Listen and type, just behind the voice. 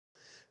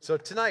So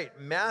tonight,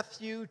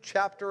 Matthew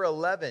chapter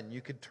 11.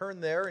 You could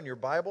turn there in your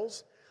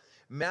Bibles.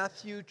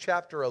 Matthew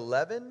chapter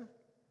 11.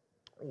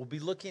 We'll be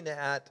looking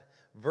at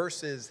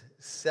verses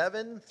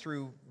 7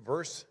 through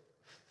verse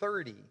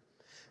 30.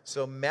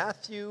 So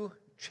Matthew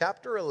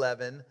chapter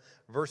 11,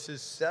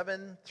 verses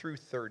 7 through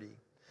 30.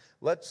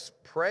 Let's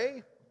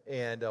pray,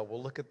 and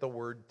we'll look at the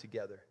word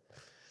together.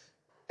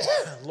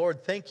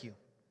 Lord, thank you.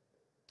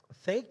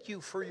 Thank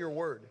you for your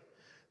word.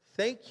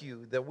 Thank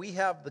you that we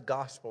have the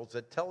Gospels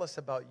that tell us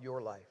about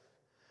your life,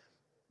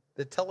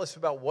 that tell us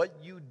about what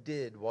you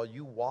did while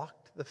you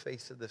walked the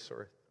face of this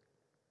earth,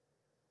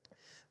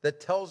 that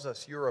tells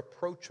us you're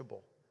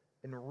approachable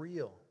and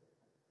real,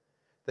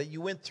 that you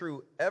went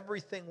through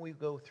everything we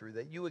go through,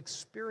 that you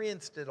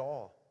experienced it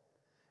all,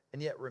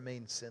 and yet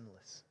remained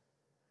sinless.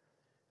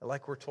 And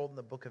like we're told in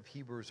the book of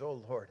Hebrews,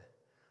 oh Lord,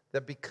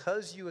 that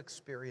because you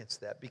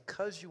experienced that,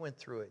 because you went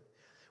through it,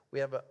 we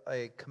have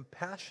a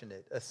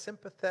compassionate, a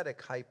sympathetic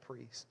high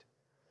priest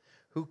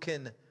who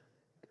can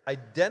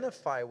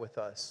identify with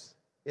us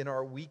in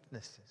our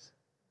weaknesses,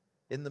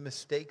 in the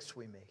mistakes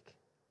we make.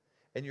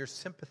 And you're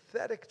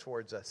sympathetic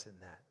towards us in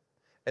that,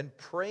 and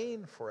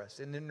praying for us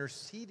and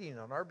interceding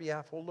on our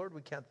behalf. Oh Lord,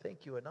 we can't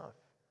thank you enough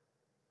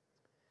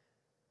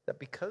that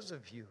because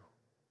of you,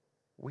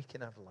 we can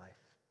have life.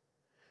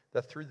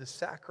 That through the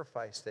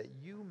sacrifice that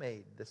you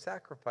made, the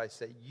sacrifice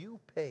that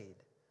you paid,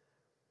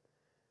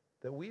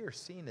 that we are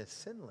seen as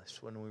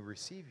sinless when we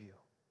receive you.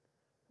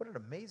 What an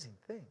amazing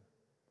thing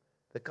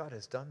that God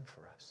has done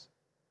for us.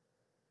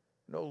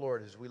 No,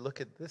 Lord, as we look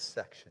at this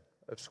section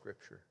of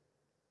Scripture,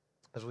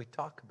 as we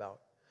talk about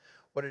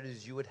what it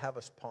is you would have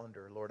us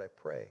ponder, Lord, I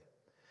pray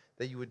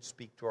that you would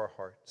speak to our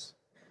hearts,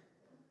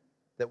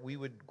 that we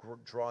would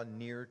draw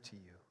near to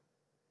you,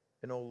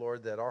 and, oh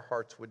Lord, that our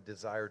hearts would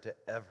desire to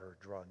ever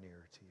draw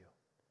near to you.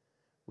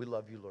 We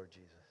love you, Lord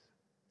Jesus.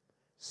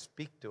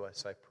 Speak to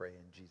us, I pray,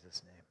 in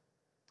Jesus' name.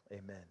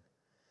 Amen.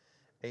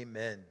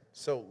 Amen.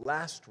 So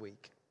last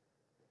week,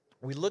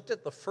 we looked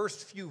at the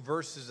first few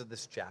verses of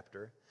this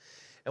chapter,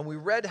 and we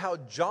read how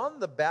John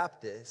the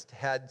Baptist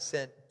had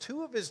sent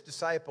two of his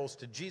disciples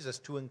to Jesus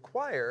to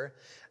inquire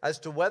as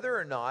to whether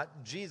or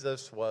not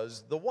Jesus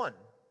was the one.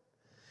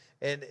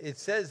 And it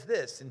says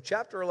this in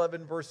chapter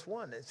 11, verse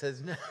 1. It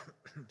says,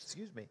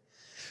 excuse me,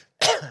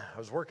 I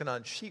was working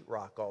on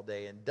sheetrock all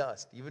day and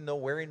dust. Even though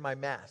wearing my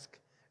mask,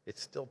 it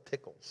still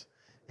tickles.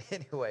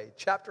 Anyway,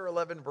 chapter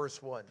 11,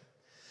 verse 1.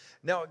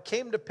 Now it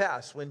came to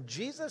pass, when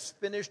Jesus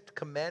finished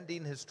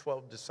commanding his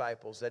 12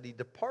 disciples, that he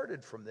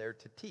departed from there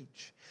to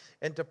teach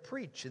and to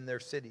preach in their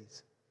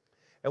cities.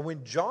 And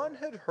when John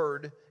had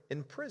heard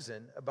in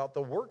prison about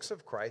the works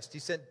of Christ, he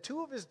sent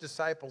two of his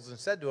disciples and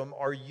said to him,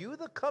 "Are you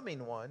the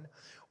coming one,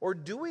 or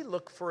do we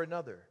look for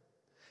another?"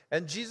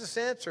 And Jesus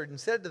answered and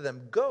said to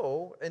them,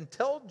 "Go and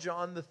tell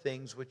John the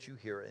things which you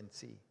hear and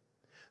see.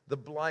 The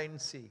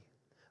blind see,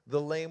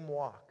 the lame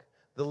walk,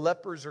 the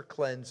lepers are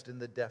cleansed, and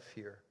the deaf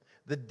hear.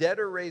 The dead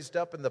are raised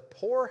up, and the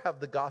poor have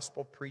the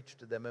gospel preached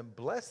to them. And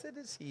blessed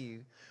is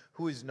he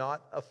who is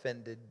not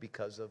offended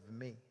because of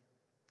me."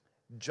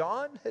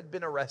 John had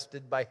been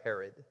arrested by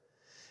Herod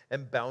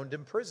and bound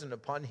in prison.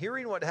 Upon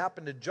hearing what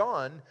happened to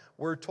John,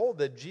 we're told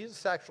that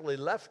Jesus actually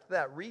left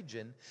that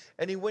region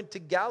and he went to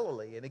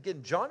Galilee. And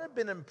again, John had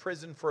been in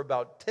prison for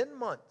about 10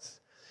 months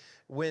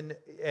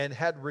and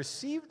had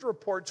received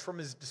reports from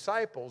his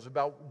disciples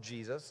about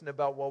Jesus and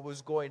about what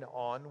was going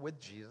on with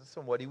Jesus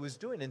and what he was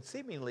doing. And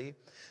seemingly,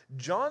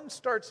 John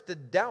starts to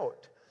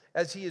doubt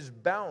as he is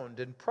bound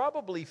and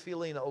probably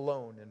feeling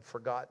alone and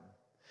forgotten.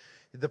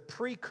 The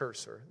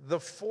precursor, the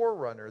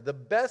forerunner, the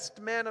best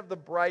man of the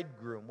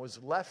bridegroom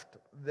was left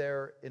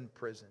there in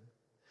prison.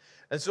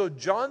 And so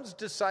John's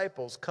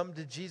disciples come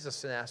to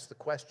Jesus and ask the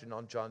question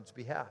on John's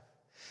behalf.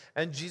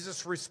 And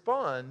Jesus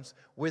responds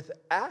with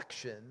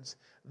actions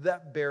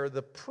that bear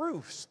the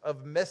proofs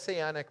of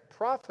messianic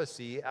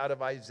prophecy out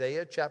of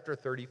Isaiah chapter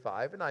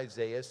 35 and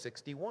Isaiah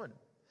 61,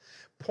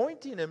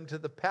 pointing him to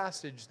the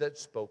passage that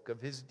spoke of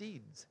his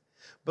deeds,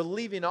 but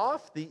leaving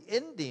off the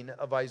ending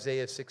of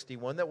Isaiah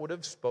 61 that would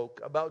have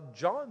spoke about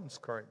John's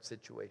current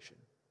situation.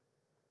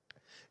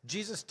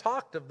 Jesus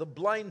talked of the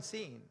blind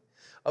seeing,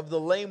 of the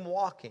lame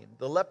walking,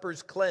 the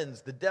lepers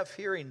cleansed, the deaf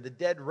hearing, the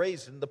dead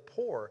raised, and the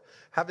poor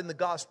having the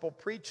gospel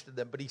preached to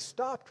them. But he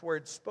stopped where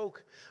it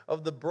spoke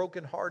of the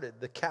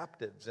brokenhearted, the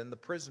captives, and the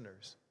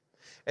prisoners.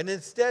 And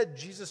instead,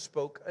 Jesus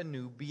spoke a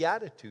new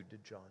beatitude to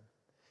John.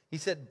 He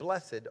said,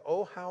 "Blessed,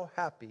 oh how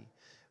happy,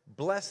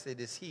 blessed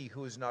is he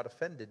who is not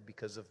offended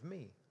because of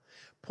me,"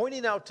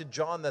 pointing out to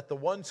John that the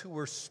ones who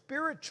were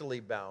spiritually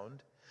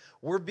bound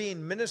were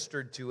being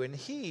ministered to, and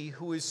he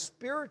who is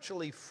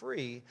spiritually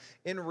free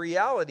in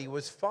reality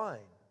was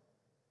fine.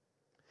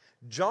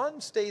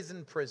 John stays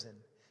in prison.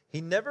 He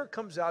never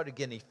comes out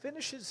again. He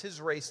finishes his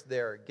race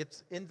there,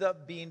 ends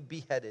up being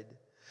beheaded,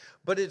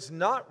 but it's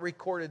not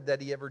recorded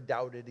that he ever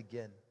doubted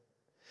again.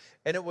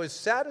 And it was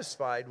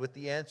satisfied with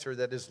the answer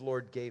that his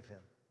Lord gave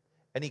him.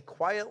 And he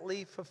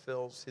quietly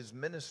fulfills his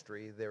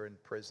ministry there in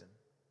prison.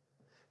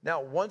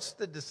 Now, once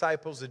the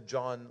disciples of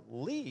John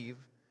leave,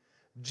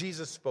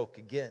 Jesus spoke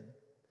again.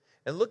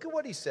 And look at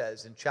what he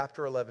says in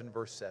chapter 11,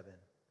 verse 7.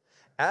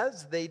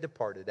 As they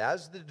departed,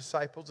 as the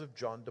disciples of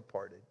John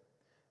departed,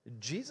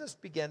 Jesus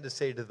began to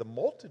say to the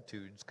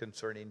multitudes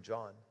concerning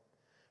John,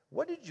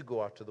 "What did you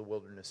go out to the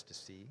wilderness to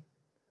see?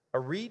 A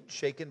reed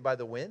shaken by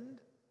the wind?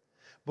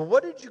 But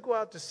what did you go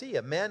out to see?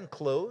 A man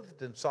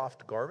clothed in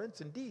soft garments?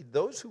 Indeed,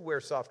 those who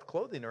wear soft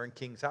clothing are in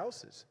kings'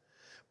 houses.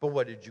 But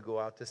what did you go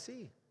out to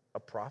see? A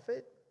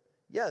prophet?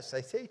 Yes,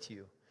 I say to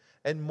you,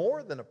 and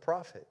more than a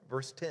prophet."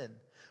 Verse 10.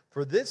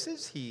 "For this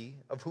is he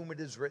of whom it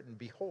is written,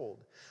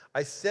 Behold,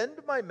 I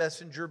send my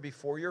messenger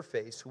before your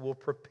face, who will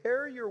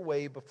prepare your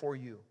way before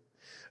you.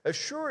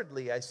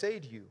 Assuredly, I say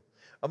to you,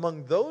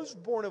 among those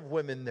born of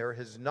women there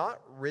has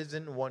not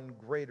risen one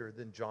greater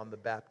than John the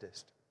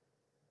Baptist.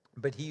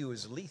 But he who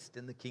is least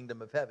in the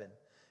kingdom of heaven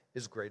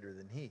is greater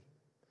than he.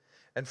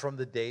 And from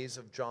the days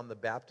of John the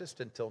Baptist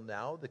until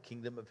now, the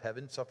kingdom of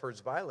heaven suffers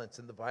violence,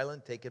 and the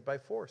violent take it by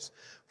force.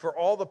 For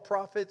all the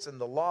prophets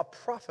and the law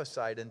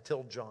prophesied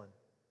until John.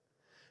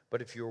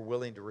 But if you are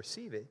willing to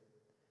receive it,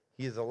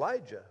 he is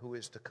Elijah who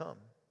is to come.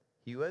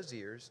 He who has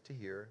ears to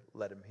hear,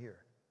 let him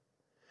hear."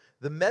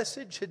 The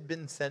message had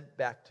been sent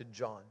back to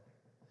John.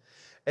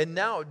 And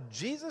now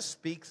Jesus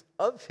speaks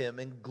of him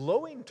in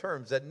glowing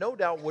terms that no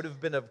doubt would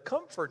have been of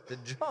comfort to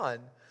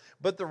John.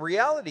 But the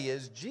reality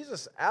is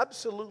Jesus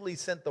absolutely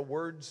sent the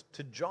words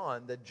to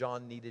John that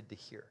John needed to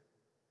hear.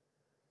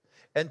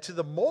 And to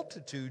the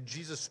multitude,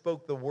 Jesus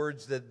spoke the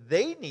words that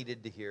they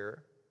needed to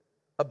hear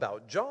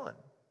about John.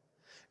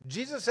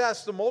 Jesus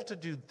asked the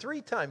multitude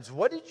 3 times,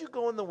 "What did you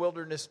go in the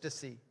wilderness to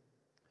see?"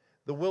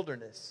 The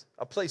wilderness,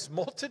 a place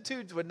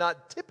multitudes would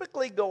not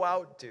typically go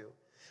out to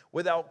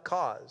without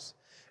cause.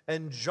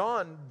 And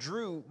John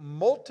drew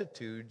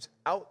multitudes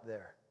out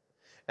there.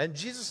 And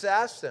Jesus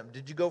asked them,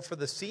 did you go for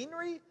the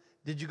scenery?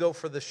 Did you go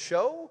for the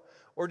show?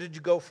 Or did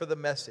you go for the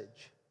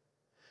message?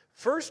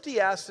 First, he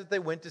asked if they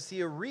went to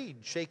see a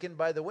reed shaken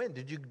by the wind.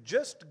 Did you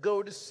just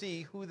go to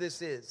see who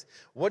this is?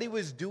 What he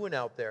was doing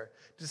out there?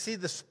 To see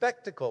the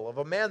spectacle of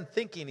a man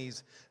thinking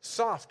he's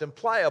soft and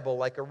pliable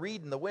like a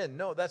reed in the wind?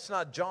 No, that's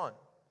not John.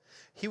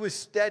 He was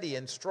steady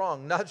and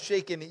strong, not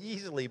shaken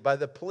easily by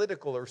the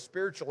political or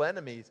spiritual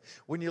enemies.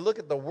 When you look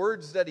at the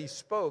words that he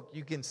spoke,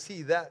 you can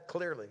see that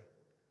clearly.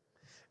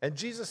 And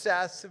Jesus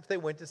asked if they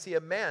went to see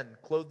a man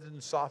clothed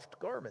in soft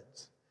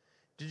garments.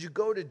 Did you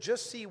go to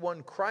just see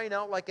one crying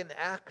out like an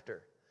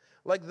actor,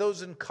 like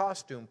those in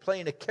costume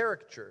playing a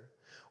caricature,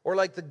 or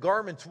like the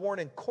garments worn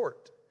in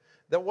court?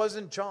 That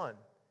wasn't John.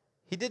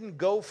 He didn't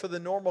go for the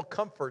normal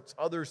comforts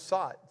others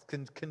sought,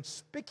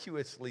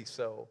 conspicuously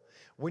so,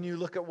 when you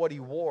look at what he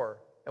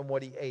wore and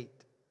what he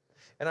ate.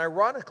 And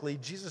ironically,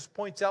 Jesus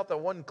points out that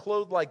one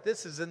clothed like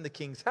this is in the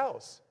king's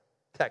house.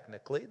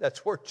 Technically,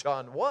 that's where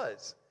John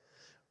was.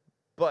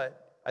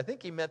 But I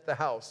think he meant the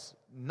house,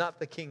 not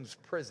the king's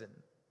prison.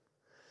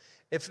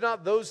 If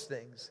not those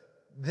things,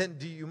 then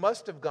you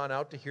must have gone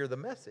out to hear the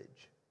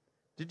message.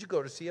 Did you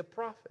go to see a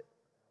prophet?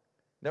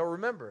 Now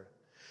remember,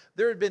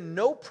 there had been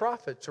no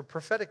prophets or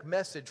prophetic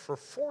message for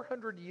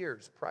 400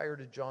 years prior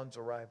to John's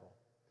arrival.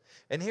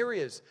 And here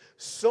he is,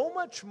 so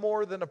much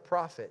more than a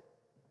prophet.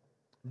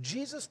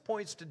 Jesus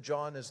points to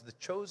John as the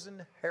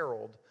chosen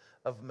herald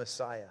of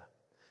Messiah.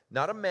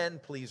 Not a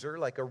man-pleaser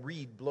like a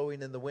reed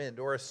blowing in the wind,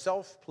 or a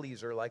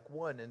self-pleaser like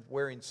one and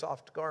wearing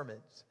soft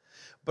garments,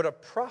 but a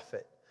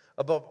prophet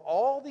above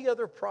all the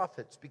other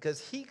prophets,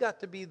 because he got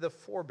to be the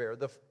forebearer,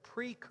 the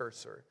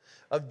precursor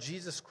of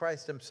Jesus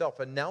Christ himself,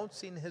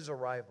 announcing his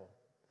arrival.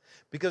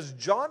 Because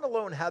John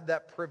alone had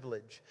that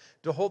privilege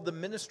to hold the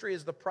ministry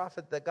as the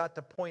prophet that got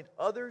to point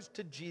others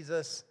to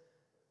Jesus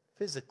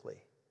physically.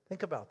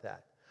 Think about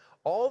that.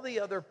 All the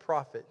other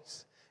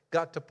prophets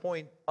got to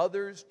point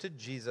others to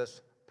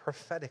Jesus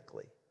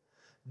prophetically.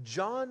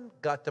 John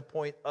got to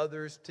point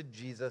others to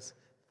Jesus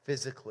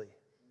physically.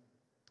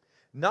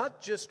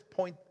 Not just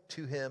point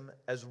to him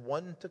as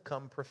one to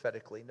come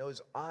prophetically. No,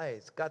 his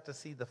eyes got to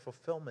see the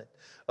fulfillment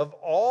of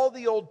all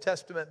the Old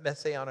Testament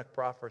messianic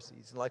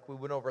prophecies. And like we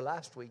went over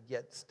last week,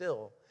 yet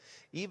still,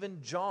 even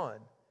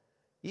John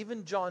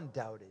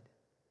doubted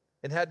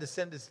and had to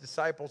send his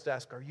disciples to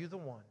ask, are you the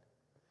one?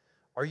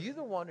 Are you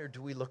the one, or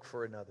do we look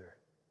for another?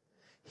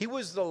 He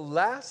was the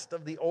last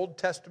of the Old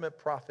Testament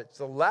prophets,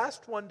 the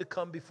last one to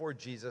come before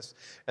Jesus,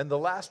 and the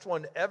last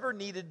one ever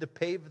needed to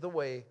pave the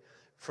way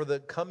for the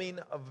coming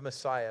of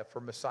Messiah, for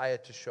Messiah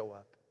to show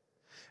up.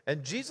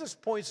 And Jesus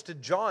points to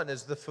John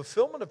as the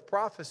fulfillment of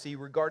prophecy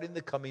regarding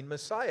the coming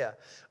Messiah.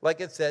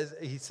 Like it says,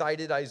 he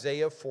cited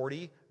Isaiah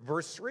 40,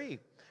 verse 3,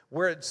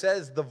 where it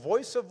says, the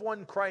voice of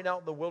one crying out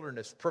in the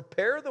wilderness,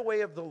 prepare the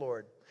way of the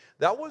Lord.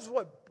 That was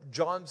what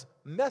John's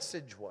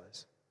message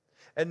was.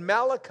 And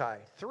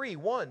Malachi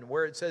 3:1,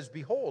 where it says,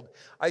 behold,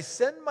 I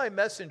send my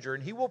messenger,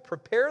 and he will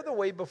prepare the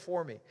way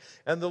before me.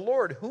 And the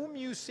Lord, whom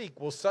you seek,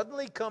 will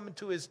suddenly come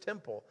into his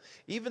temple,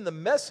 even the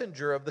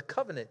messenger of the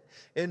covenant,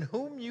 in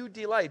whom you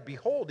delight.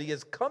 Behold, he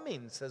is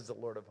coming, says the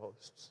Lord of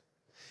hosts.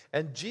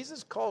 And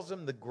Jesus calls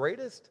him the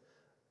greatest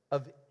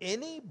of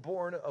any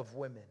born of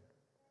women.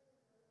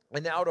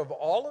 And out of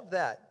all of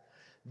that,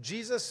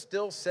 Jesus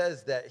still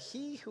says that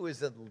he who is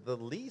the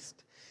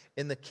least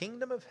in the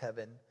kingdom of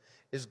heaven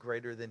is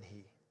greater than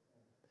he.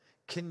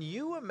 Can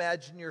you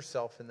imagine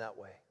yourself in that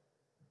way?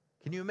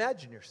 Can you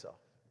imagine yourself?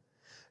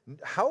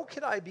 How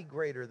could I be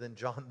greater than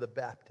John the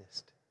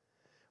Baptist?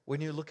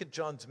 When you look at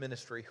John's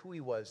ministry, who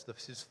he was,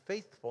 his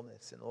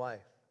faithfulness in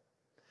life.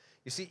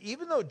 You see,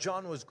 even though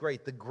John was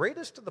great, the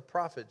greatest of the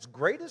prophets,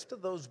 greatest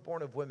of those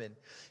born of women,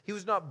 he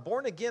was not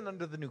born again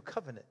under the new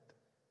covenant.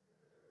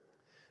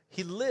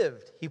 He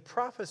lived, he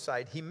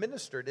prophesied, he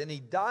ministered, and he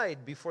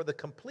died before the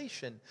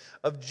completion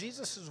of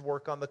Jesus'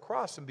 work on the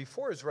cross and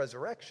before his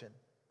resurrection.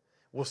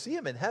 We'll see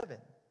him in heaven.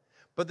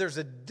 But there's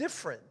a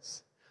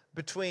difference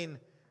between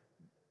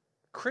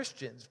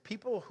Christians,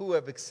 people who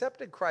have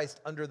accepted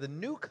Christ under the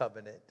new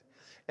covenant,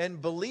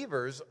 and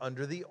believers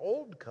under the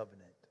old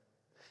covenant.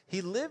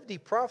 He lived, he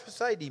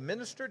prophesied, he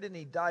ministered, and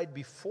he died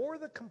before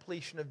the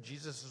completion of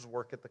Jesus'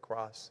 work at the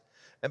cross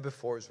and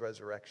before his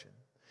resurrection.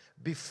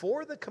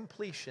 Before the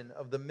completion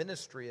of the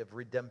ministry of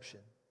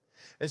redemption.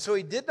 And so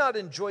he did not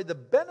enjoy the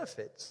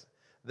benefits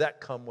that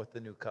come with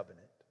the new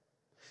covenant.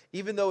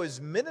 Even though his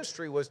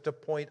ministry was to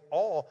point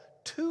all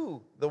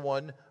to the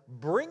one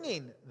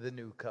bringing the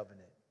new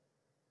covenant.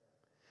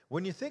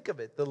 When you think of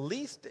it, the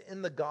least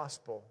in the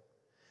gospel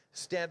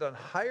stand on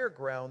higher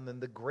ground than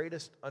the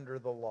greatest under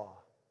the law.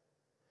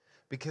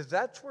 Because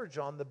that's where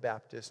John the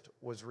Baptist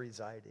was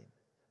residing,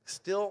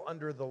 still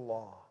under the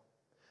law.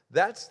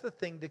 That's the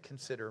thing to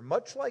consider.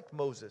 Much like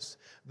Moses,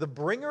 the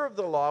bringer of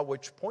the law,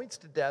 which points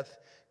to death,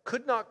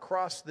 could not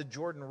cross the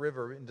Jordan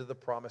River into the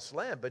promised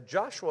land, but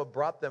Joshua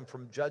brought them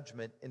from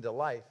judgment into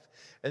life.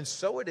 And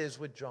so it is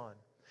with John.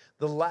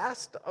 The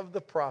last of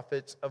the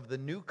prophets of the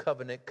new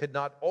covenant could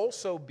not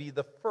also be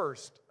the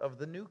first of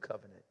the new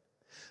covenant.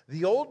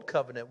 The old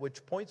covenant,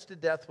 which points to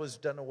death, was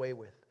done away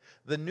with.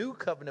 The new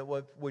covenant,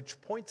 which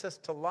points us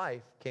to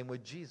life, came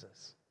with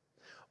Jesus.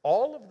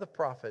 All of the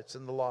prophets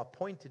in the law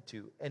pointed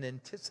to and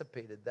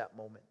anticipated that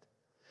moment.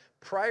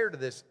 Prior to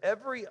this,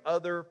 every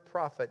other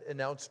prophet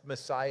announced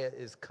Messiah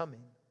is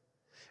coming.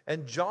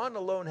 And John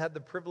alone had the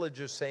privilege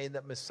of saying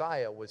that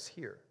Messiah was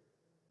here.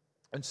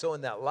 And so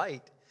in that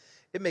light,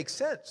 it makes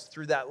sense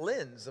through that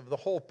lens of the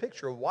whole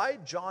picture why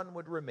John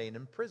would remain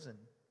in prison.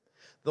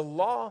 The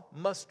law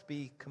must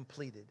be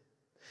completed.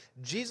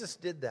 Jesus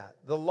did that.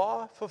 The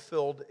law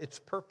fulfilled its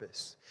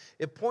purpose.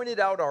 It pointed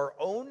out our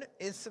own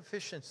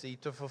insufficiency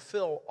to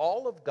fulfill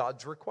all of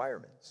God's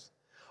requirements.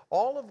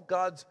 All of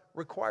God's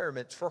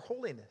requirements for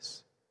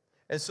holiness.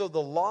 And so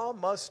the law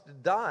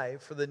must die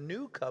for the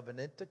new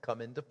covenant to come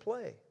into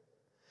play.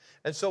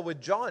 And so with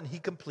John, he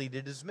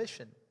completed his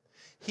mission.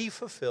 He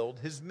fulfilled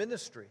his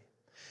ministry.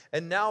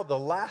 And now the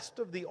last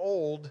of the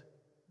old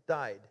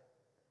died.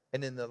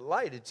 And in the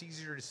light, it's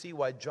easier to see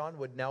why John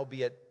would now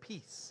be at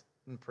peace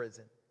in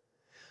prison.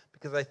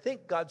 Because I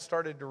think God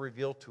started to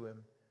reveal to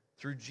him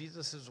through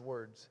Jesus'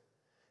 words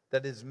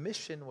that his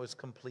mission was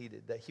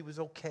completed, that he was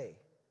okay.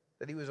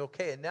 That he was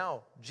okay. And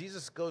now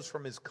Jesus goes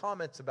from his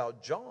comments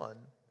about John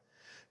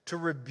to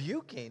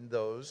rebuking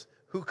those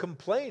who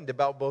complained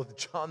about both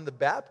John the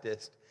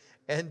Baptist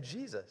and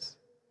Jesus.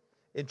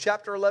 In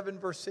chapter 11,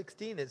 verse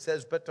 16, it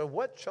says, "But to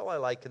what shall I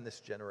liken this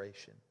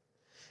generation?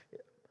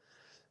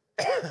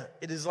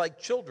 It is like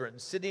children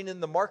sitting in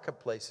the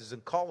marketplaces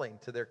and calling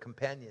to their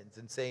companions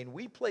and saying,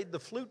 'We played the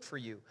flute for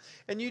you,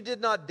 and you did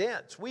not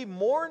dance. We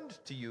mourned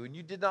to you, and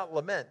you did not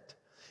lament.'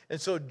 And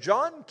so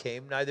John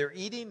came, neither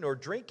eating nor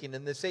drinking,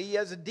 and they say he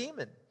has a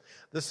demon.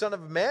 The Son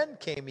of Man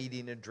came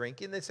eating and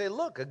drinking. They say,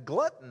 'Look, a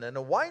glutton and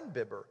a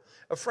winebibber,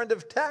 a friend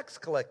of tax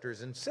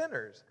collectors and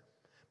sinners.'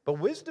 But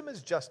wisdom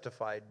is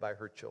justified by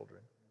her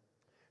children."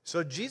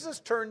 So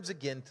Jesus turns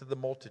again to the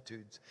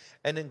multitudes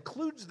and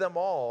includes them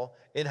all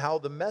in how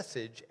the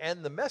message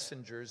and the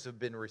messengers have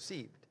been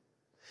received,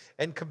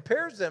 and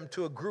compares them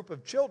to a group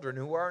of children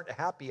who aren't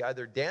happy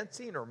either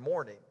dancing or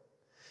mourning,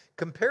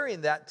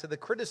 comparing that to the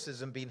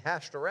criticism being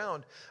hashed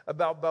around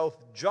about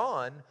both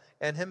John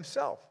and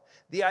himself.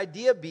 The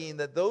idea being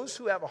that those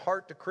who have a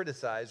heart to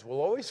criticize will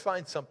always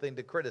find something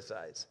to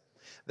criticize.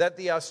 That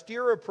the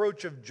austere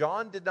approach of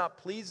John did not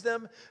please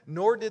them,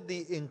 nor did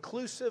the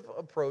inclusive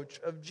approach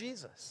of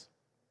Jesus.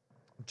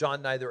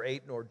 John neither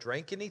ate nor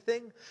drank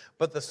anything,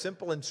 but the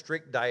simple and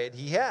strict diet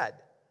he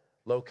had,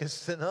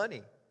 locusts and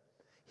honey.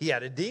 He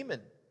had a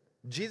demon.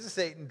 Jesus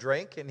ate and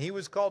drank, and he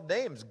was called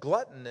names,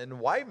 glutton and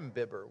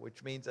winebibber,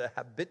 which means a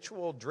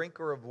habitual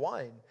drinker of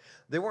wine.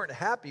 They weren't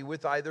happy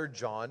with either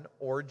John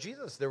or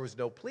Jesus. There was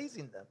no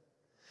pleasing them.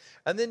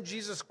 And then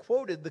Jesus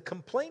quoted the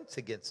complaints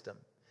against him,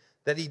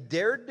 that he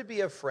dared to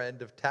be a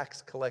friend of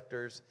tax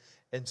collectors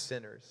and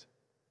sinners.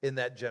 In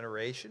that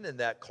generation, in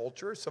that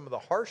culture, some of the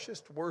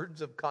harshest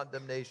words of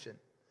condemnation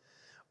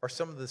are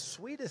some of the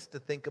sweetest to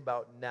think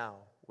about now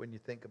when you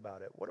think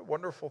about it. What a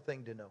wonderful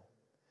thing to know.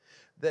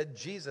 That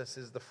Jesus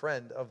is the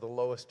friend of the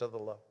lowest of the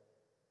low.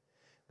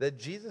 That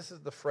Jesus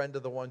is the friend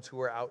of the ones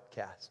who are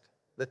outcast,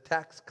 the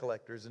tax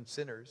collectors and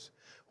sinners,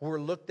 who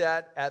are looked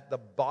at the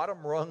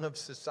bottom rung of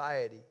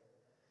society.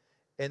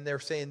 And they're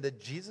saying that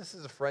Jesus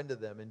is a friend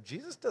of them. And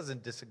Jesus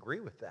doesn't disagree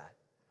with that,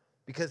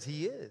 because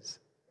he is.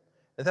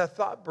 And that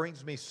thought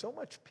brings me so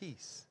much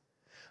peace.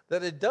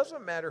 That it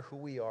doesn't matter who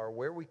we are,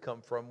 where we come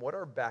from, what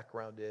our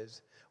background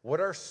is, what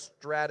our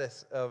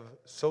stratus of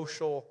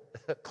social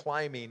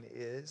climbing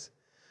is,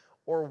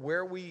 or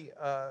where we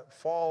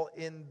fall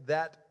in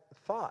that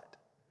thought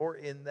or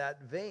in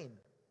that vein.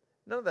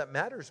 None of that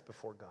matters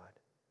before God.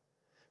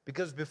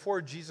 Because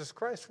before Jesus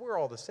Christ, we're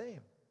all the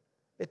same.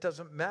 It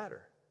doesn't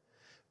matter.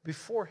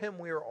 Before him,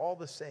 we are all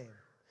the same.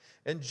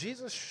 And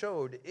Jesus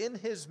showed in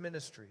his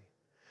ministry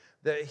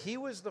that he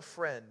was the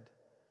friend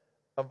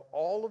of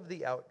all of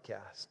the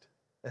outcast.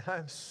 And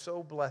I'm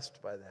so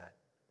blessed by that.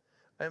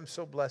 I am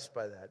so blessed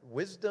by that.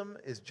 Wisdom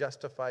is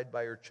justified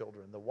by her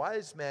children. The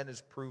wise man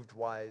is proved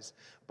wise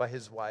by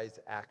his wise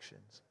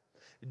actions.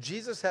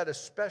 Jesus had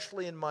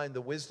especially in mind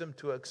the wisdom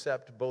to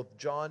accept both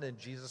John and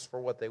Jesus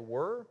for what they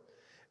were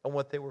and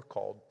what they were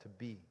called to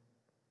be.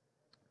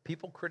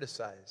 People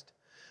criticized,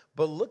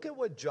 but look at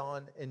what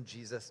John and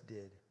Jesus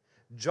did.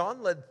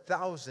 John led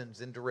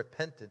thousands into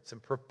repentance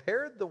and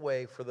prepared the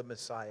way for the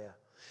Messiah.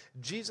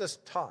 Jesus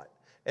taught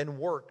and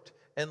worked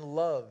and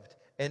loved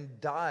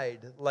and died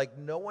like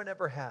no one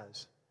ever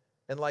has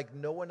and like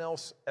no one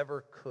else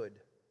ever could.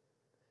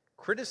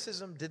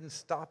 Criticism didn't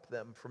stop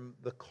them from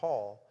the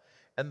call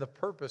and the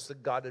purpose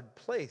that God had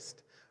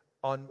placed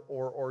on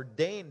or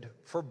ordained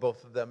for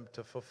both of them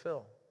to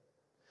fulfill.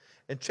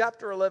 In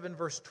chapter 11,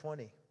 verse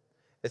 20,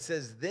 it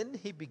says, "Then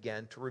he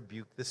began to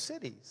rebuke the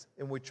cities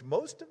in which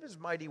most of his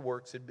mighty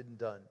works had been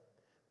done,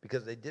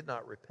 because they did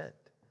not repent.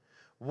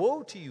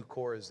 Woe to you,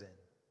 Chorazin,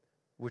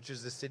 which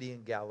is the city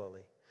in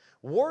Galilee.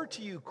 Woe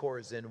to you,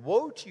 Chorazin!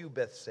 Woe to you,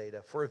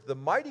 Bethsaida! For if the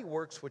mighty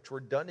works which were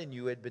done in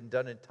you had been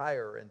done in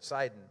Tyre and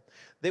Sidon,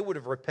 they would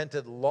have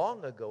repented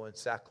long ago in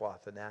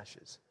sackcloth and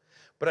ashes.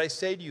 But I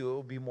say to you, it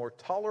will be more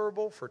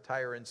tolerable for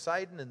Tyre and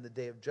Sidon in the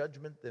day of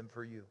judgment than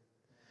for you.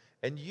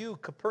 And you,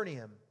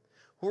 Capernaum,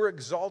 who are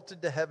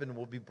exalted to heaven,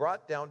 will be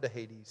brought down to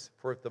Hades.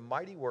 For if the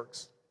mighty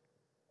works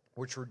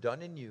which were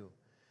done in you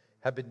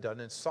had been done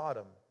in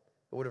Sodom,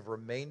 it would have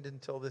remained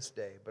until this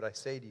day. But I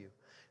say to you,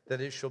 that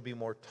it shall be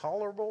more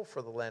tolerable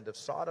for the land of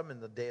Sodom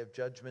in the day of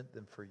judgment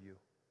than for you."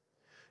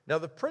 Now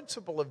the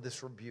principle of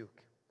this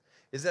rebuke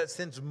is that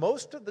since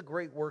most of the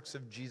great works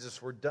of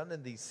Jesus were done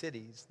in these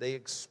cities, they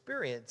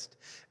experienced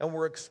and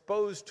were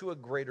exposed to a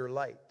greater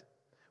light,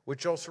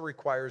 which also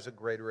requires a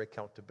greater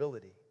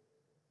accountability.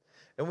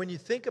 And when you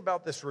think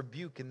about this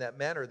rebuke in that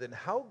manner, then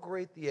how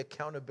great the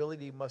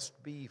accountability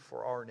must be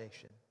for our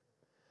nation,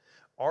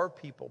 our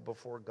people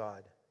before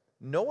God.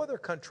 No other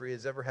country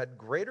has ever had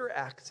greater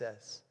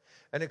access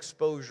and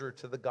exposure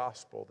to the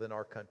gospel than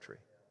our country.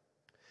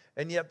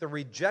 And yet the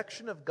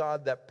rejection of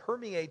God that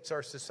permeates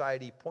our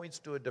society points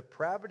to a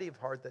depravity of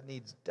heart that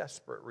needs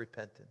desperate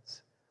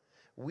repentance.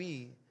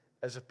 We,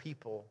 as a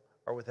people,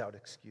 are without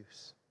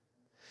excuse.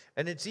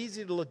 And it's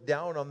easy to look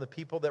down on the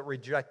people that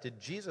rejected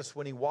Jesus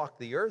when he walked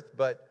the earth,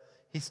 but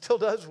he still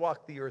does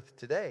walk the earth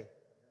today.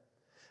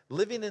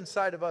 Living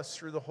inside of us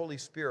through the Holy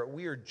Spirit,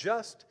 we are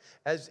just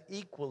as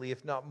equally,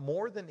 if not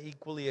more than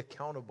equally,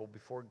 accountable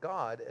before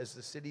God as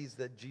the cities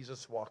that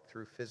Jesus walked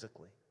through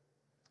physically.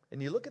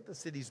 And you look at the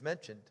cities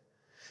mentioned,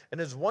 and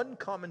as one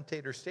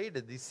commentator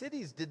stated, these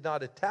cities did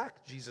not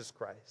attack Jesus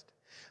Christ.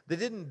 They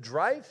didn't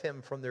drive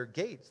him from their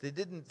gates. They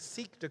didn't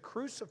seek to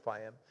crucify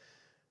him.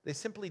 They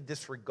simply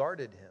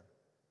disregarded him.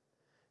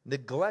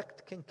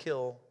 Neglect can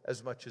kill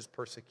as much as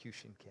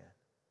persecution can.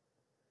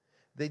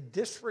 They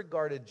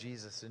disregarded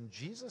Jesus, and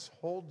Jesus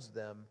holds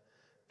them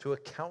to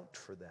account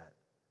for that.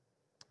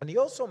 And he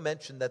also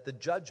mentioned that the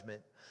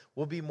judgment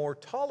will be more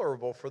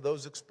tolerable for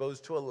those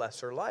exposed to a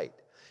lesser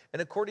light.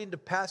 And according to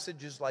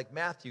passages like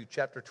Matthew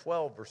chapter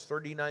 12, verse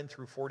 39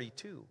 through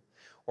 42,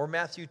 or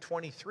Matthew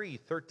 23,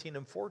 13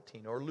 and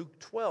 14, or Luke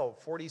 12,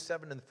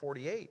 47 and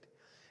 48,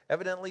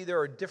 evidently there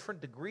are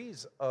different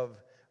degrees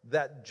of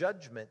that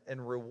judgment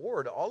and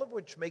reward, all of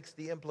which makes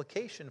the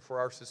implication for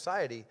our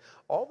society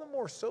all the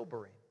more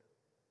sobering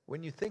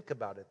when you think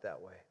about it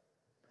that way.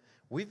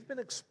 We've been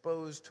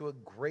exposed to a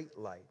great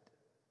light.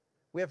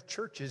 We have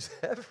churches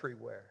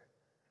everywhere.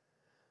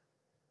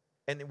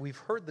 And we've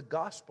heard the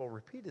gospel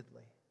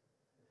repeatedly.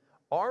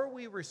 Are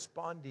we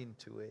responding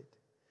to it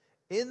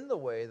in the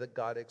way that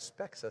God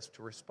expects us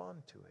to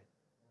respond to it?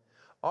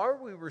 Are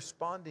we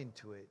responding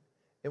to it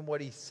in what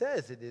he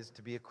says it is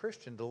to be a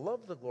Christian, to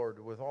love the Lord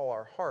with all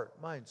our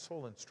heart, mind,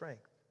 soul, and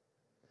strength,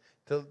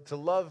 to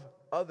love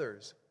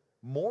others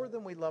more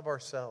than we love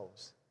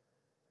ourselves,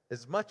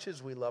 as much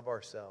as we love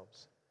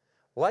ourselves,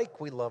 like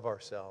we love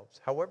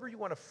ourselves, however you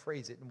want to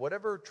phrase it, in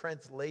whatever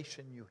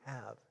translation you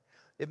have,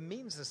 it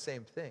means the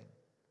same thing.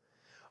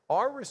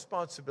 Our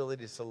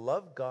responsibility is to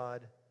love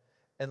God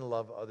and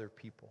love other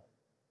people.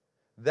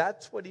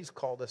 That's what he's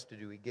called us to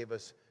do. He gave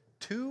us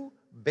two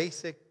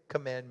basic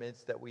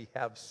commandments that we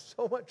have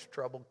so much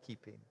trouble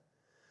keeping.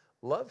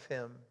 Love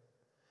him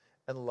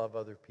and love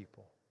other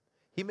people.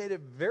 He made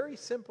it very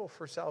simple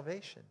for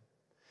salvation.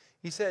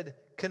 He said,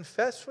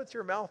 confess with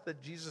your mouth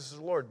that Jesus is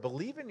Lord.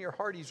 Believe in your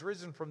heart he's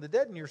risen from the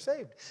dead and you're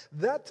saved.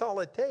 That's all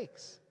it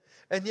takes.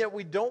 And yet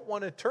we don't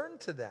want to turn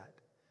to that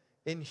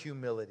in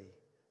humility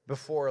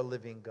before a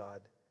living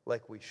God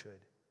like we should.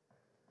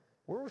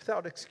 We're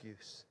without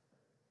excuse.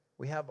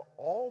 We have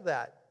all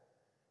that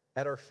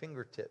at our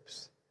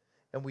fingertips,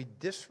 and we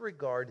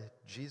disregard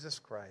Jesus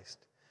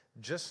Christ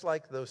just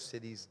like those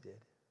cities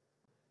did.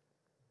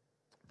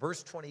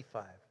 Verse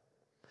 25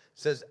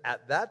 says,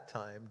 "At that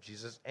time,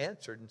 Jesus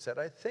answered and said,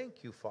 I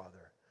thank you,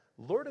 Father,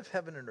 Lord of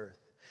heaven and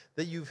earth,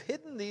 that you've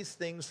hidden these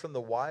things from the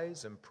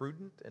wise and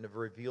prudent and have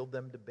revealed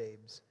them to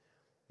babes.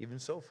 Even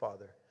so,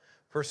 Father,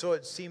 for so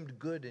it seemed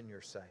good in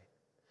your sight.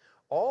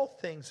 All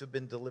things have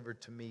been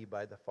delivered to me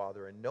by the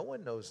Father, and no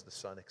one knows the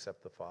Son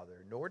except the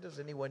Father, nor does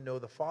anyone know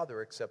the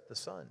Father except the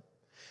Son,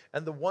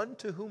 and the one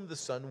to whom the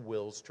Son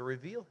wills to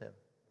reveal him."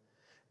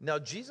 Now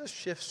Jesus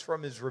shifts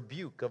from his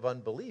rebuke of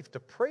unbelief to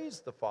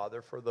praise the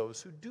Father for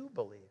those who do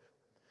believe.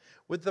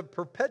 With the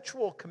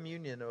perpetual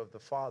communion of the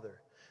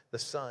Father, the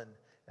Son,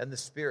 and the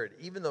Spirit,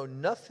 even though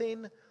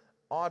nothing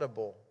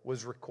audible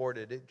was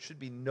recorded, it should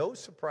be no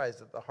surprise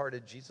that the heart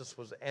of Jesus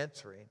was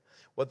answering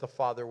what the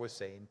Father was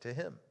saying to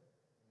him.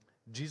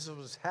 Jesus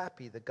was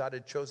happy that God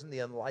had chosen the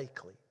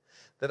unlikely,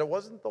 that it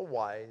wasn't the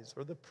wise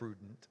or the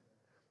prudent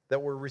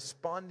that were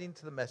responding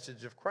to the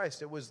message of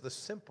Christ. It was the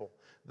simple,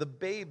 the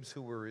babes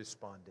who were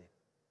responding.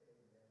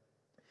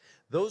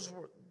 Those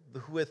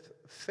who with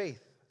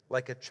faith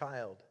like a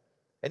child.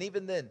 And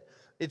even then,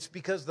 it's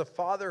because the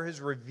Father has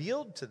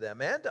revealed to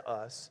them and to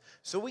us,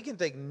 so we can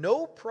take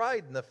no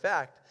pride in the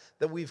fact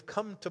that we've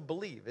come to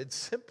believe. It's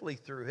simply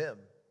through him.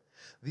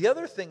 The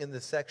other thing in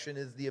this section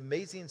is the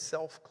amazing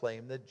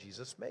self-claim that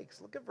Jesus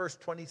makes. Look at verse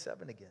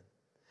 27 again.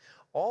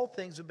 "All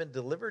things have been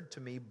delivered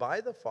to me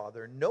by the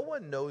Father. No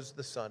one knows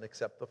the Son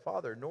except the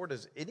Father, nor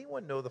does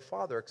anyone know the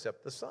Father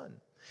except the Son,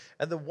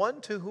 and the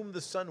one to whom the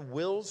Son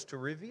wills to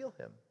reveal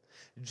him."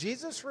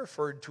 Jesus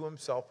referred to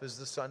himself as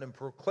the Son and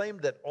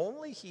proclaimed that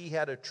only he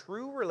had a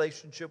true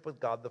relationship with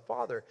God the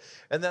Father,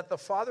 and that the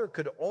Father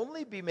could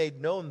only be made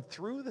known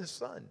through the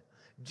Son.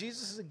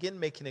 Jesus is again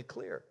making it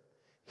clear.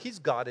 He's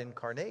God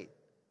incarnate.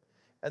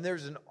 And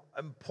there's an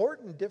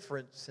important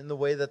difference in the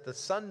way that the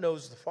Son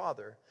knows the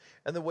Father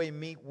and the way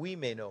we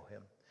may know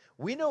him.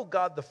 We know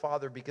God the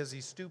Father because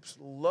he stoops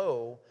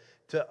low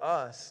to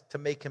us to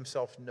make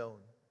himself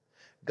known.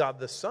 God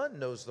the Son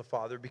knows the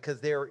Father because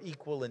they are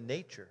equal in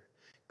nature,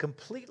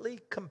 completely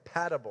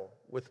compatible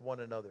with one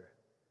another.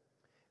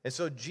 And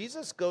so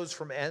Jesus goes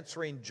from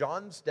answering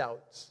John's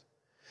doubts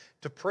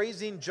to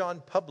praising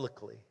John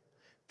publicly,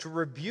 to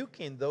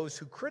rebuking those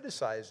who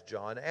criticize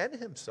John and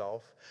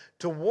himself,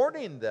 to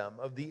warning them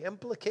of the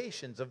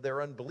implications of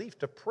their unbelief,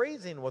 to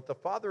praising what the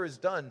Father has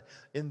done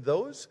in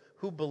those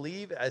who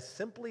believe as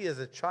simply as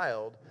a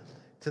child,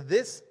 to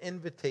this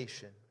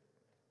invitation.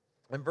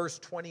 In verse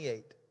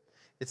 28,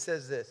 it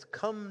says this,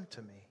 come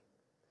to me,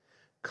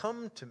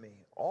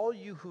 all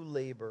you who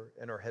labor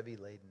and are heavy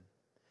laden,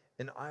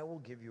 and I will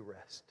give you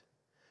rest.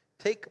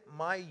 Take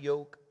my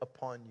yoke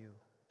upon you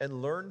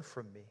and learn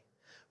from me.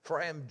 For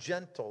I am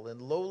gentle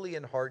and lowly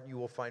in heart, and you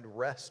will find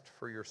rest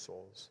for your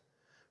souls.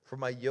 For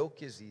my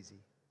yoke is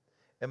easy,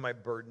 and my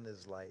burden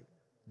is light.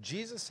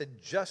 Jesus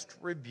had just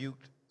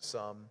rebuked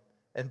some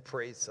and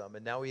praised some,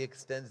 and now he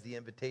extends the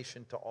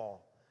invitation to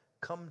all.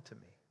 Come to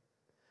me.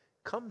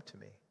 Come to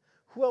me.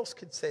 Who else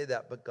could say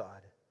that but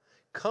God?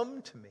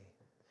 Come to me.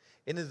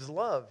 In his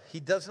love, he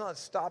does not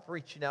stop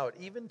reaching out,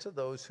 even to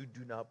those who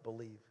do not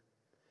believe.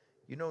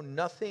 You know,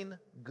 nothing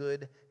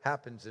good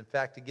happens. In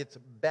fact, it gets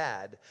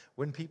bad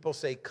when people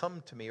say,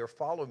 come to me or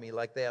follow me,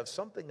 like they have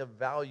something of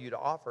value to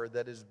offer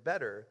that is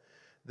better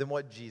than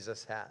what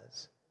Jesus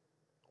has.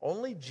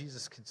 Only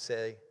Jesus can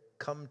say,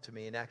 come to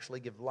me, and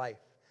actually give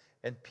life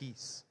and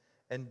peace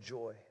and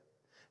joy.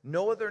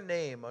 No other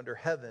name under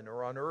heaven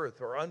or on earth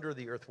or under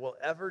the earth will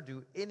ever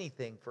do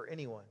anything for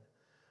anyone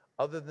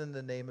other than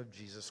the name of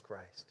Jesus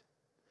Christ.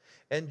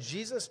 And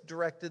Jesus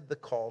directed the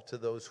call to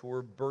those who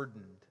were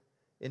burdened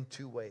in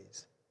two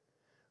ways.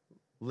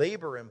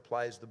 Labor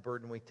implies the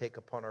burden we take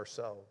upon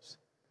ourselves.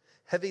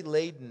 Heavy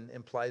laden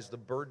implies the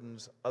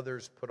burdens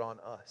others put on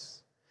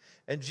us.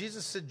 And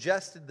Jesus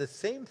suggested the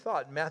same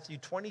thought in Matthew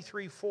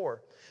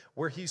 23:4,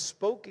 where he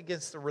spoke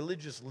against the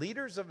religious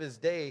leaders of his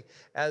day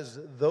as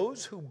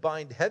those who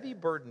bind heavy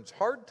burdens,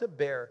 hard to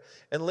bear,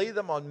 and lay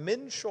them on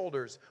men's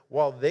shoulders,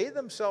 while they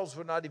themselves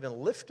would not even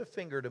lift a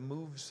finger to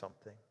move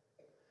something.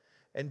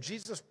 And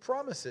Jesus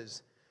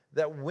promises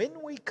that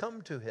when we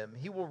come to him,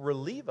 he will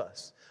relieve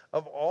us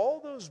of all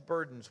those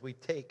burdens we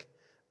take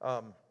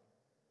on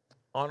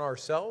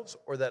ourselves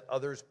or that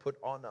others put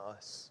on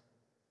us.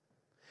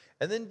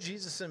 And then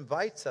Jesus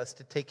invites us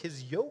to take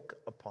his yoke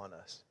upon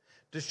us,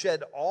 to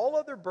shed all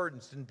other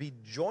burdens and be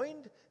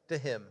joined to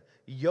him,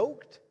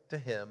 yoked to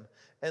him,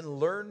 and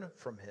learn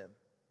from him.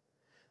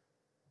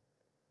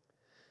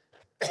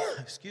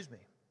 Excuse me.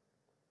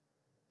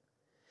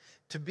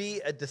 To be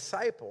a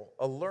disciple,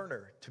 a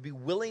learner, to be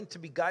willing to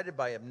be guided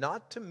by him,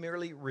 not to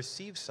merely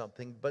receive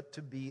something, but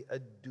to be a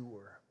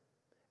doer.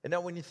 And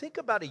now when you think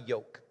about a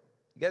yoke,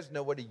 you guys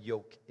know what a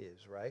yoke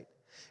is, right?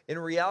 In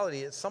reality,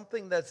 it's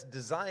something that's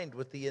designed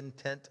with the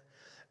intent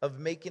of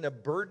making a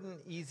burden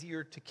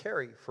easier to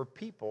carry for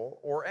people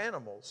or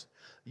animals.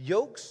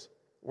 Yokes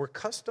were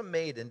custom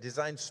made and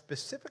designed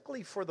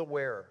specifically for the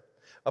wearer.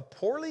 A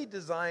poorly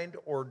designed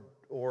or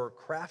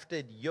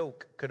crafted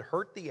yoke could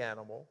hurt the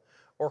animal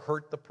or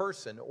hurt the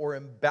person or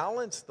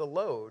imbalance the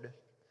load,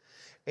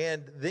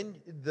 and then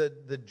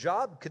the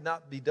job could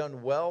not be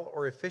done well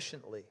or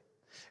efficiently.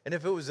 And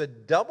if it was a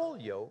double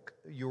yoke,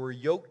 you were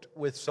yoked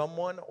with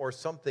someone or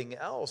something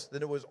else,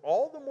 then it was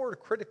all the more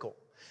critical,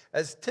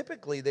 as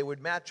typically they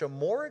would match a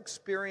more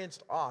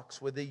experienced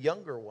ox with a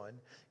younger one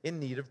in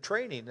need of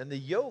training. And the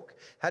yoke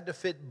had to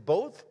fit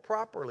both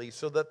properly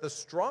so that the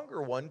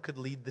stronger one could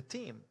lead the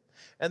team,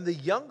 and the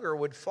younger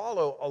would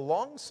follow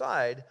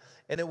alongside,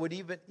 and it would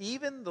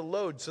even the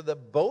load so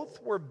that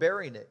both were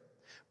bearing it.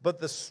 But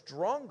the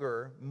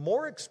stronger,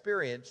 more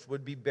experienced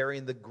would be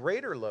bearing the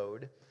greater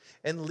load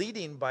and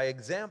leading by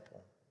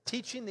example,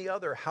 teaching the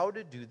other how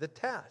to do the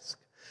task.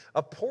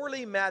 A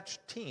poorly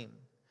matched team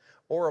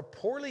or a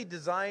poorly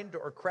designed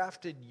or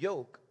crafted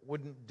yoke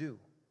wouldn't do.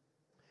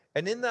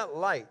 And in that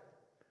light,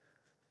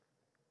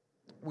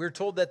 we're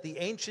told that the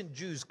ancient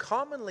Jews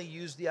commonly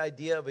used the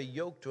idea of a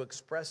yoke to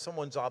express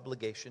someone's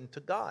obligation to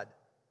God.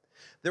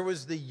 There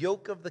was the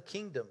yoke of the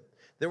kingdom.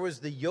 There was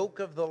the yoke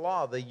of the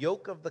law, the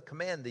yoke of the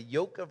command, the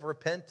yoke of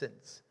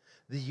repentance,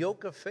 the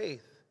yoke of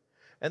faith,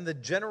 and the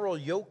general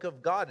yoke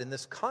of God. In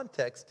this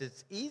context,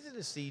 it's easy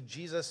to see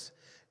Jesus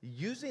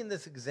using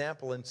this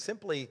example and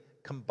simply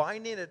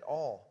combining it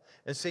all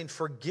and saying,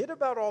 forget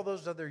about all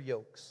those other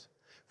yokes.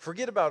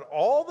 Forget about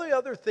all the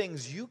other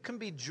things you can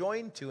be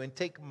joined to, and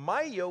take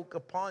my yoke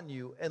upon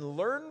you and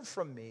learn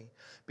from me,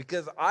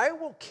 because I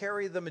will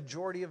carry the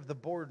majority of the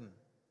burden.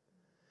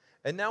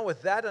 And now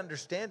with that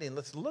understanding,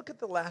 let's look at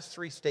the last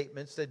three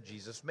statements that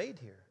Jesus made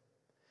here.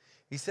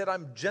 He said,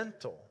 I'm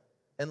gentle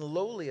and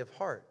lowly of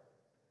heart.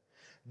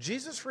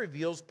 Jesus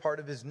reveals part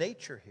of his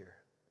nature here,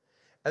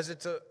 as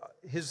it's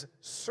his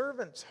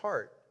servant's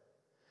heart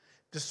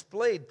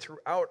displayed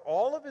throughout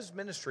all of his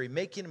ministry,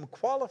 making him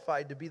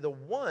qualified to be the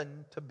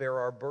one to bear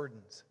our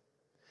burdens.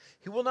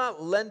 He will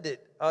not lead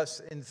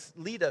us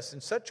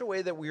in such a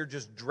way that we are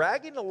just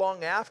dragging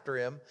along after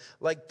him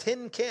like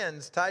tin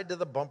cans tied to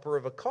the bumper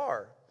of a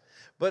car.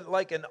 But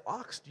like an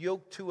ox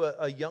yoked to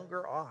a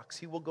younger ox,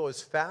 he will go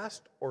as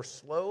fast or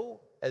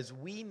slow as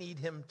we need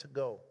him to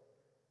go,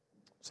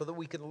 so that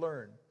we can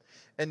learn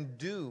and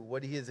do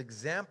what he is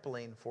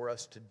exempling for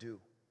us to do.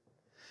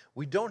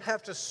 We don't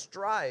have to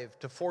strive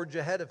to forge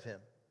ahead of him,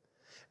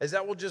 as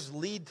that will just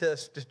lead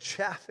us to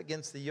chafe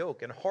against the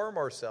yoke and harm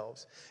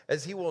ourselves,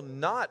 as we will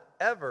not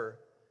ever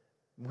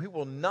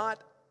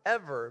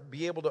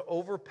be able to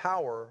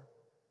overpower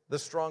the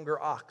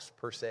stronger ox,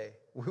 per se.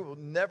 We will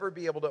never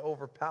be able to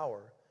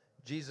overpower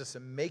Jesus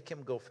and make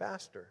him go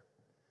faster.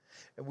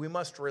 And we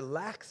must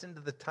relax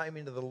into the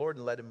timing of the Lord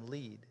and let him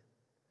lead.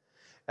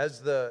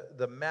 As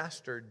the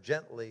master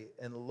gentle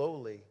and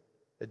lowly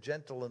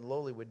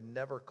would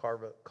never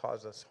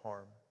cause us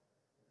harm.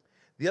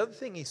 The other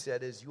thing he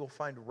said is, you will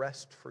find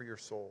rest for your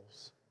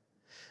souls.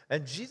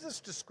 And Jesus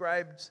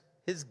describes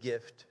his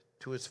gift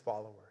to his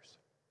followers.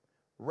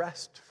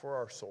 Rest for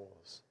our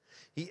souls.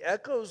 He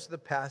echoes the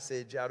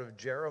passage out of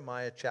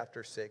Jeremiah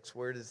chapter 6,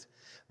 where it is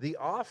the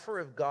offer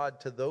of God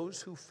to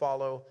those who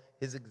follow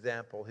his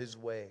example, his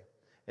way.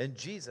 And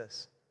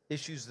Jesus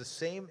issues the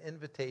same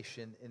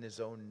invitation in his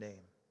own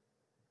name.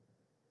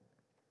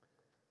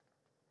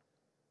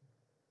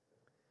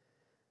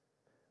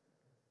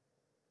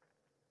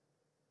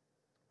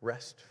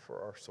 Rest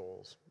for our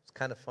souls. It's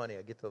kind of funny.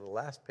 I get to the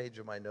last page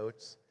of my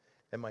notes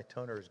and my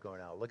toner is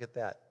going out. Look at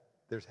that.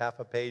 There's half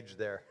a page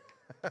there.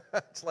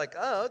 It's like,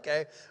 oh,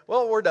 okay.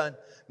 Well, we're done.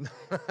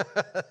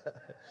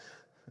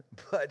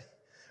 But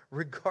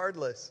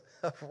regardless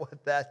of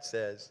what that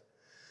says,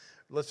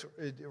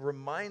 it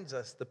reminds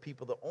us, the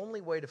people, the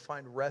only way to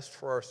find rest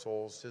for our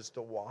souls is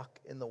to walk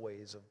in the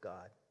ways of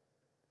God.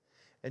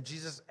 And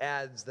Jesus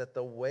adds that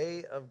the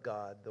way of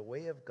God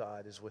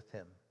is with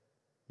him,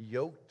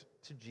 yoked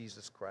to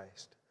Jesus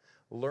Christ,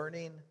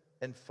 learning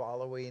and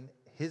following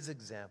his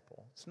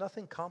example. It's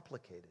nothing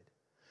complicated,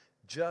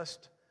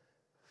 just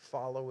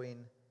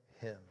following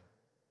him.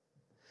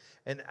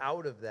 And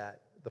out of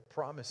that, the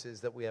promise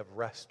is that we have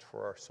rest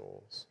for our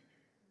souls.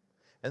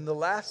 And the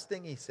last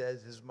thing he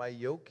says is, my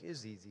yoke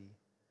is easy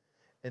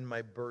and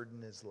my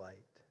burden is light.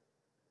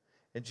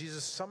 And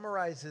Jesus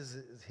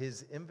summarizes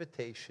his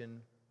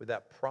invitation with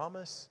that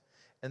promise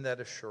and that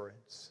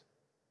assurance.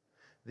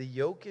 The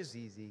yoke is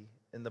easy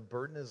and the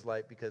burden is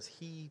light because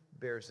he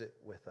bears it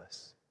with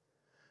us.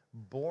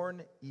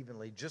 Borne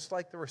evenly, just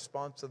like the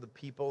response of the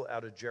people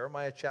out of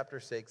Jeremiah chapter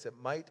 6, it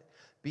might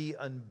be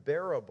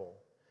unbearable,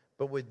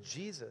 but with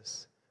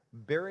Jesus,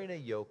 bearing a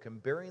yoke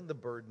and bearing the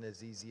burden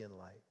is easy and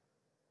light.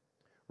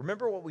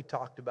 Remember what we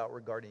talked about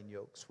regarding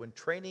yokes. When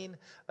training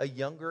a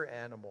younger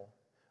animal,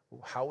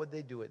 how would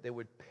they do it? They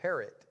would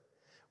pair it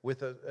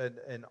with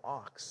an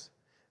ox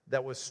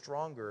that was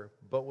stronger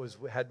but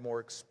had more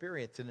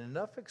experience, and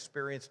enough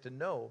experience to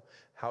know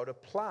how to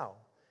plow.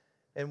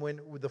 And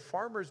when the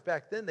farmers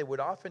back then, they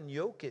would often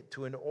yoke it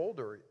to an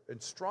older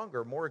and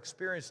stronger, more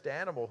experienced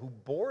animal who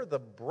bore the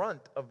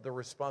brunt of the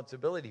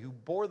responsibility, who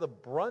bore the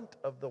brunt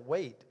of the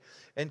weight,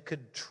 and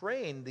could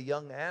train the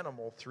young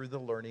animal through the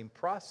learning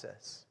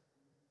process.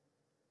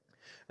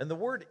 And the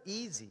word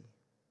easy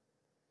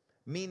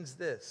means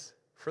this,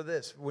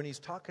 when he's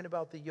talking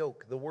about the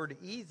yoke, the word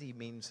easy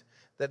means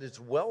that it's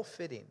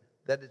well-fitting,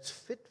 that it's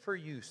fit for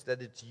use,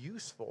 that it's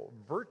useful,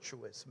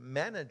 virtuous,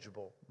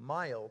 manageable,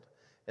 mild,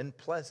 and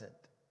pleasant.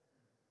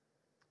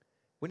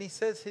 When he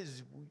says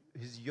his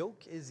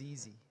yoke is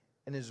easy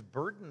and his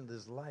burden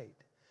is light,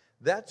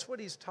 that's what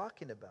he's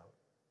talking about.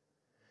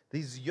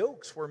 These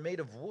yokes were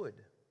made of wood.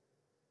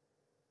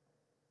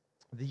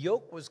 The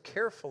yoke was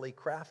carefully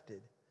crafted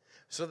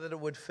so that it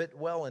would fit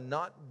well and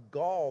not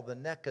gall the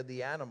neck of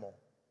the animal.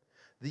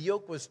 The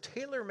yoke was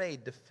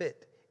tailor-made to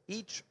fit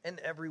each and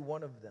every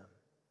one of them.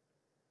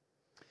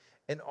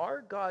 And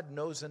our God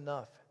knows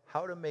enough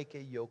how to make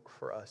a yoke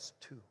for us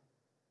too.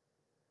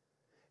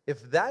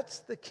 If that's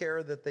the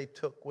care that they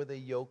took with a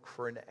yoke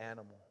for an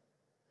animal,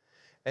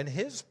 and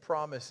his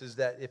promise is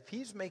that if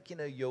he's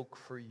making a yoke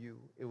for you,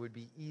 it would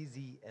be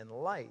easy and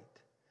light,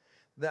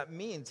 that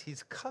means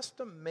he's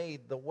custom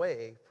made the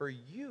way for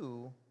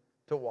you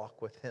to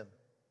walk with him,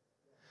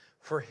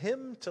 for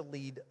him to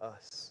lead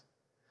us,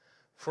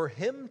 for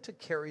him to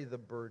carry the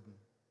burden,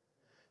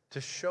 to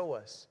show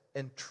us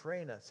and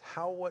train us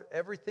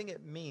everything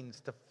it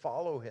means to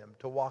follow him,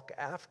 to walk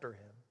after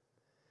him,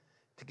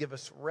 to give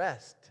us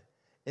rest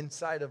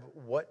inside of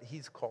what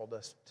he's called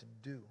us to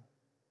do.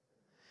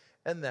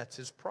 And that's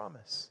his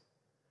promise,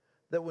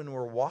 that when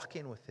we're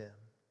walking with him,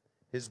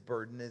 his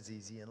burden is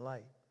easy and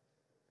light.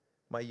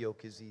 My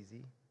yoke is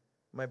easy,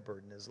 my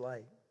burden is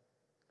light.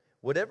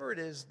 Whatever it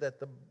is that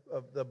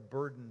the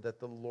burden that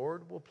the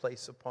Lord will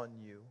place upon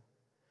you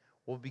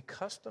will be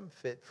custom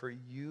fit for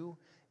you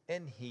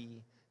and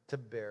he to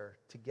bear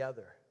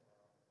together.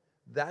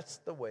 That's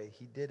the way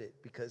he did it,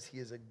 because he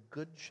is a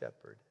good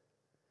shepherd.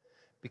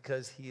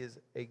 Because he is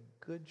a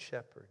good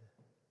shepherd.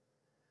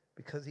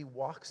 Because he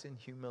walks in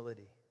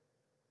humility.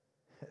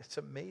 It's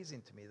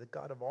amazing to me that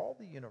God of all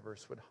the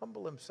universe would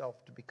humble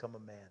himself to become a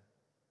man.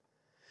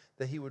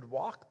 That he would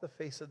walk the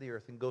face of the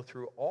earth and go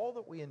through all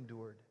that we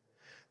endured.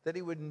 That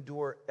he would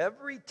endure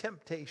every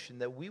temptation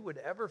that we would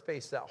ever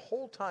face that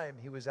whole time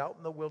he was out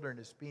in the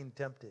wilderness being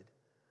tempted.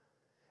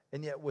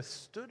 And yet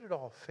withstood it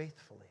all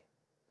faithfully.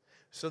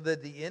 So that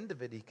at the end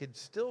of it he could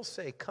still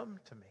say, come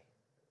to me.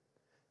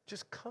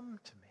 Just come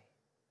to me.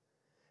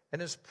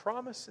 And his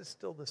promise is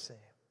still the same.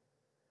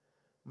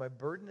 My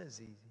burden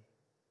is easy.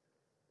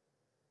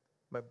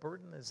 My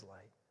burden is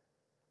light.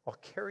 I'll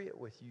carry it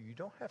with you. You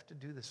don't have to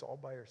do this all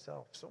by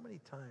yourself. So many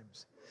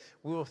times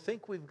we will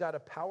think we've got to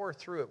power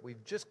through it.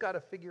 We've just got to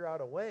figure out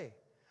a way.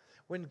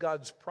 When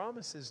God's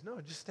promise is,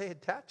 no, just stay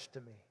attached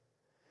to me.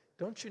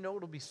 Don't you know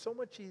it'll be so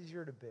much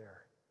easier to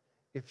bear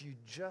if you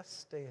just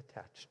stay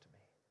attached to me?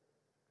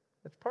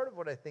 That's part of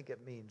what I think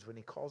it means when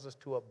he calls us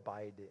to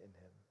abide in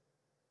him.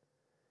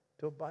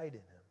 To abide in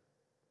him.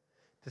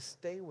 To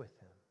stay with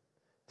him,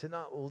 to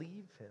not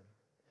leave him,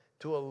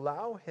 to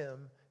allow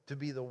him to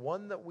be the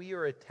one that we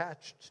are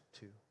attached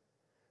to,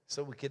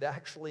 so we could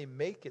actually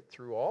make it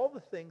through all the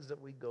things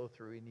that we go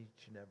through in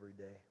each and every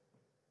day.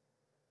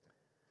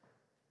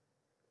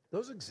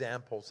 Those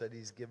examples that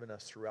he's given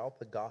us throughout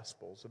the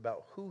Gospels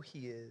about who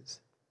he is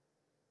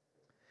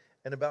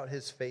and about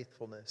his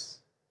faithfulness,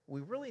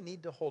 we really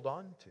need to hold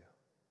on to.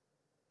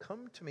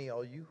 Come to me,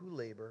 all you who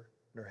labor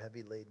and are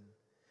heavy laden,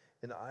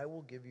 and I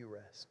will give you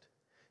rest.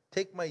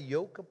 Take my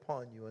yoke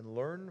upon you and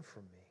learn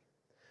from me,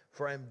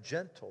 for I am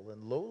gentle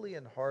and lowly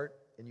in heart,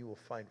 and you will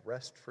find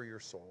rest for your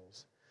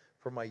souls.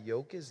 For my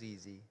yoke is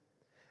easy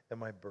and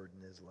my burden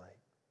is light.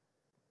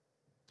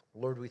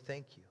 Lord, we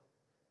thank you.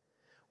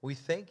 We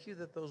thank you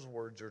that those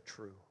words are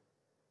true.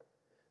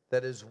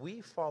 That as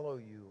we follow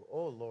you,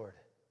 oh Lord,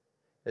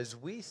 as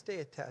we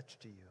stay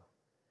attached to you,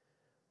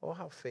 oh,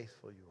 how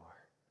faithful you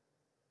are.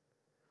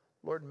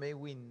 Lord, may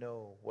we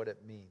know what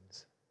it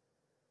means.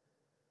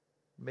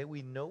 May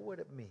we know what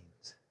it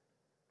means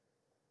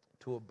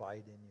to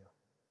abide in you.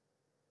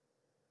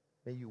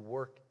 May you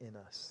work in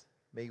us.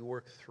 May you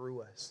work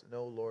through us.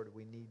 No, Lord,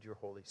 we need your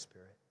Holy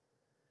Spirit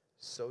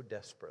so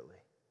desperately.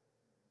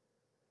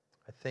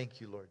 I thank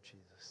you, Lord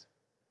Jesus.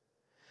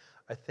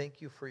 I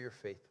thank you for your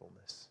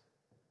faithfulness.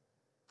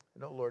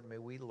 And oh, Lord, may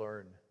we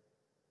learn.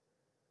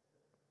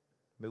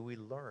 May we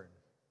learn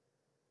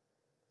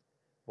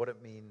what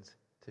it means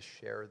to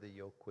share the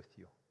yoke with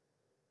you.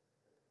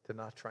 To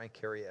not try and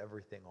carry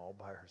everything all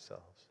by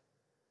ourselves,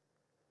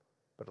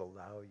 but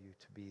allow you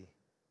to be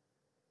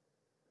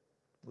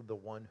the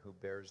one who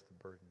bears the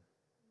burden,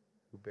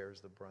 who bears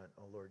the brunt.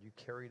 Oh Lord, you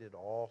carried it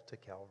all to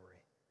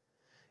Calvary.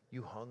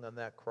 You hung on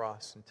that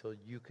cross until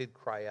you could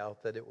cry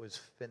out that it was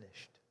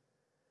finished.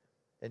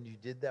 And you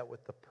did that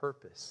with the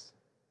purpose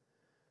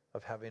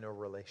of having a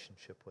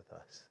relationship with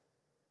us.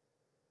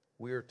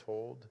 We are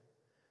told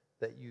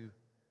that you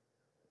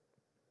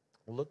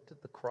looked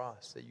at the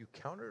cross, that you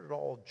counted it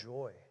all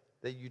joy,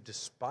 that you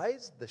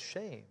despised the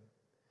shame,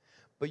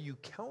 But you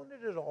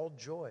counted it all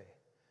joy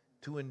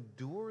to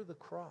endure the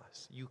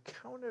cross. You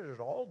counted it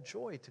all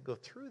joy to go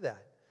through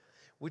that,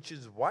 which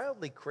is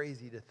wildly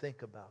crazy to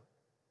think about.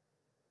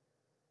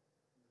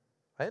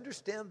 I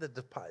understand the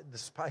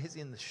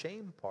despising the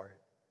shame part.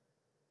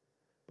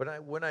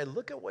 But when I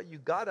look at what you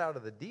got out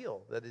of the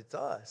deal, that it's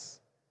us,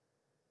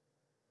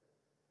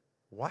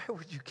 why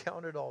would you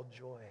count it all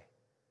joy?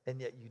 And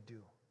yet you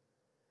do.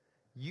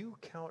 You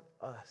count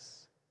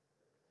us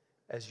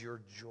as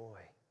your joy.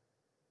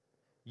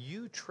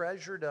 You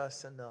treasured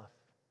us enough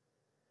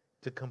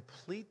to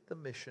complete the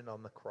mission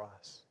on the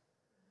cross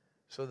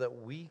so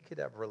that we could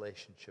have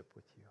relationship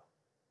with you.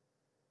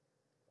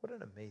 What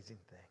an amazing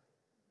thing.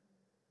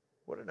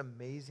 What an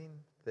amazing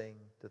thing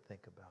to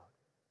think about.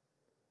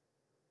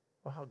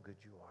 Oh, how good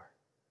you are.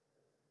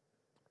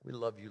 We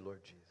love you,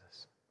 Lord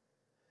Jesus.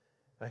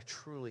 And I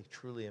truly,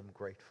 truly am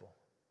grateful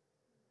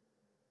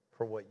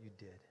for what you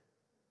did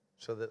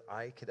so that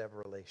I could have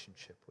a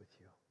relationship with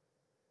you.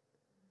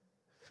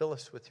 Fill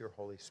us with your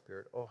Holy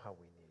Spirit. Oh, how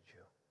we need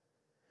you.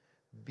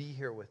 Be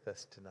here with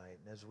us tonight.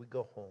 And as we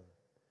go home,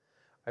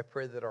 I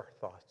pray that our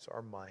thoughts,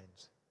 our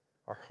minds,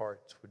 our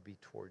hearts would be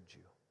towards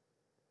you.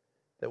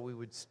 That we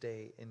would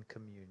stay in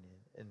communion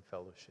and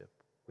fellowship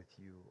with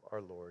you,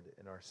 our Lord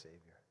and our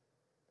Savior.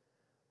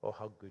 Oh,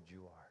 how good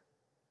you are.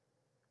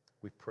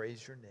 We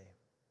praise your name.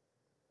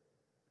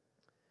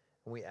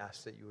 And we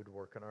ask that you would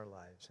work in our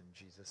lives in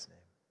Jesus'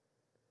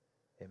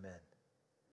 name. Amen.